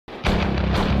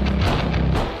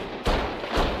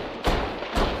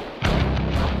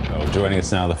Joining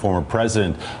us now, the former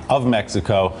president of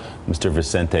Mexico, Mr.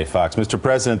 Vicente Fox. Mr.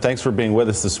 President, thanks for being with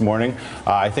us this morning.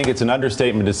 I think it's an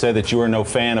understatement to say that you are no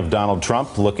fan of Donald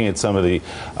Trump, looking at some of the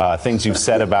things you've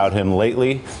said about him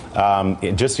lately.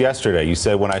 Just yesterday, you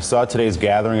said, when I saw today's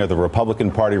gathering of the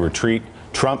Republican Party retreat,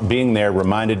 Trump being there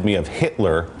reminded me of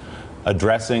Hitler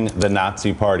addressing the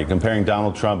Nazi Party, comparing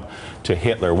Donald Trump to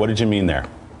Hitler. What did you mean there?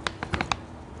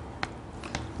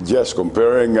 Yes,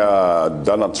 comparing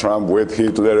Donald Trump with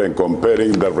Hitler and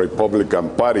comparing the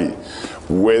Republican Party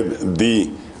with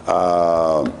the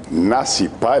Nazi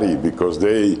Party, because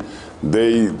they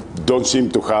don't seem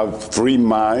to have free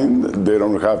mind. They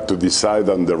don't have to decide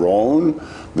on their own.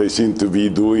 They seem to be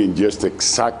doing just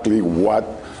exactly what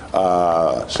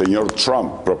Senor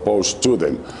Trump proposed to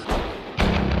them.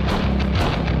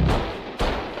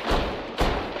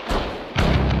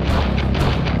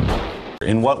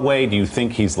 In what way do you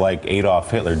think he's like Adolf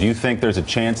Hitler? Do you think there's a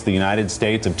chance the United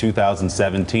States of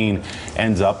 2017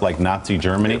 ends up like Nazi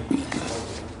Germany?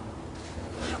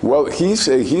 Well, he's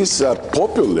a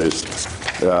populist,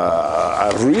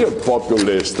 a real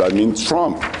populist. I mean,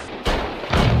 Trump.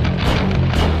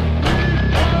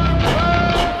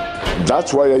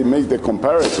 That's why I make the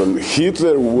comparison.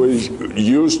 Hitler was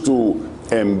used to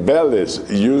embellish,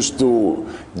 used to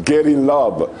get in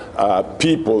love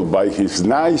people by his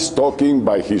nice talking,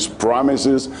 by his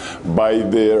promises, by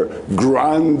their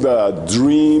grand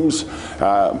dreams.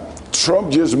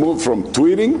 Trump just moved from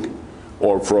tweeting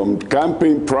or from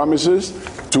campaign promises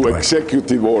to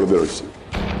executive orders.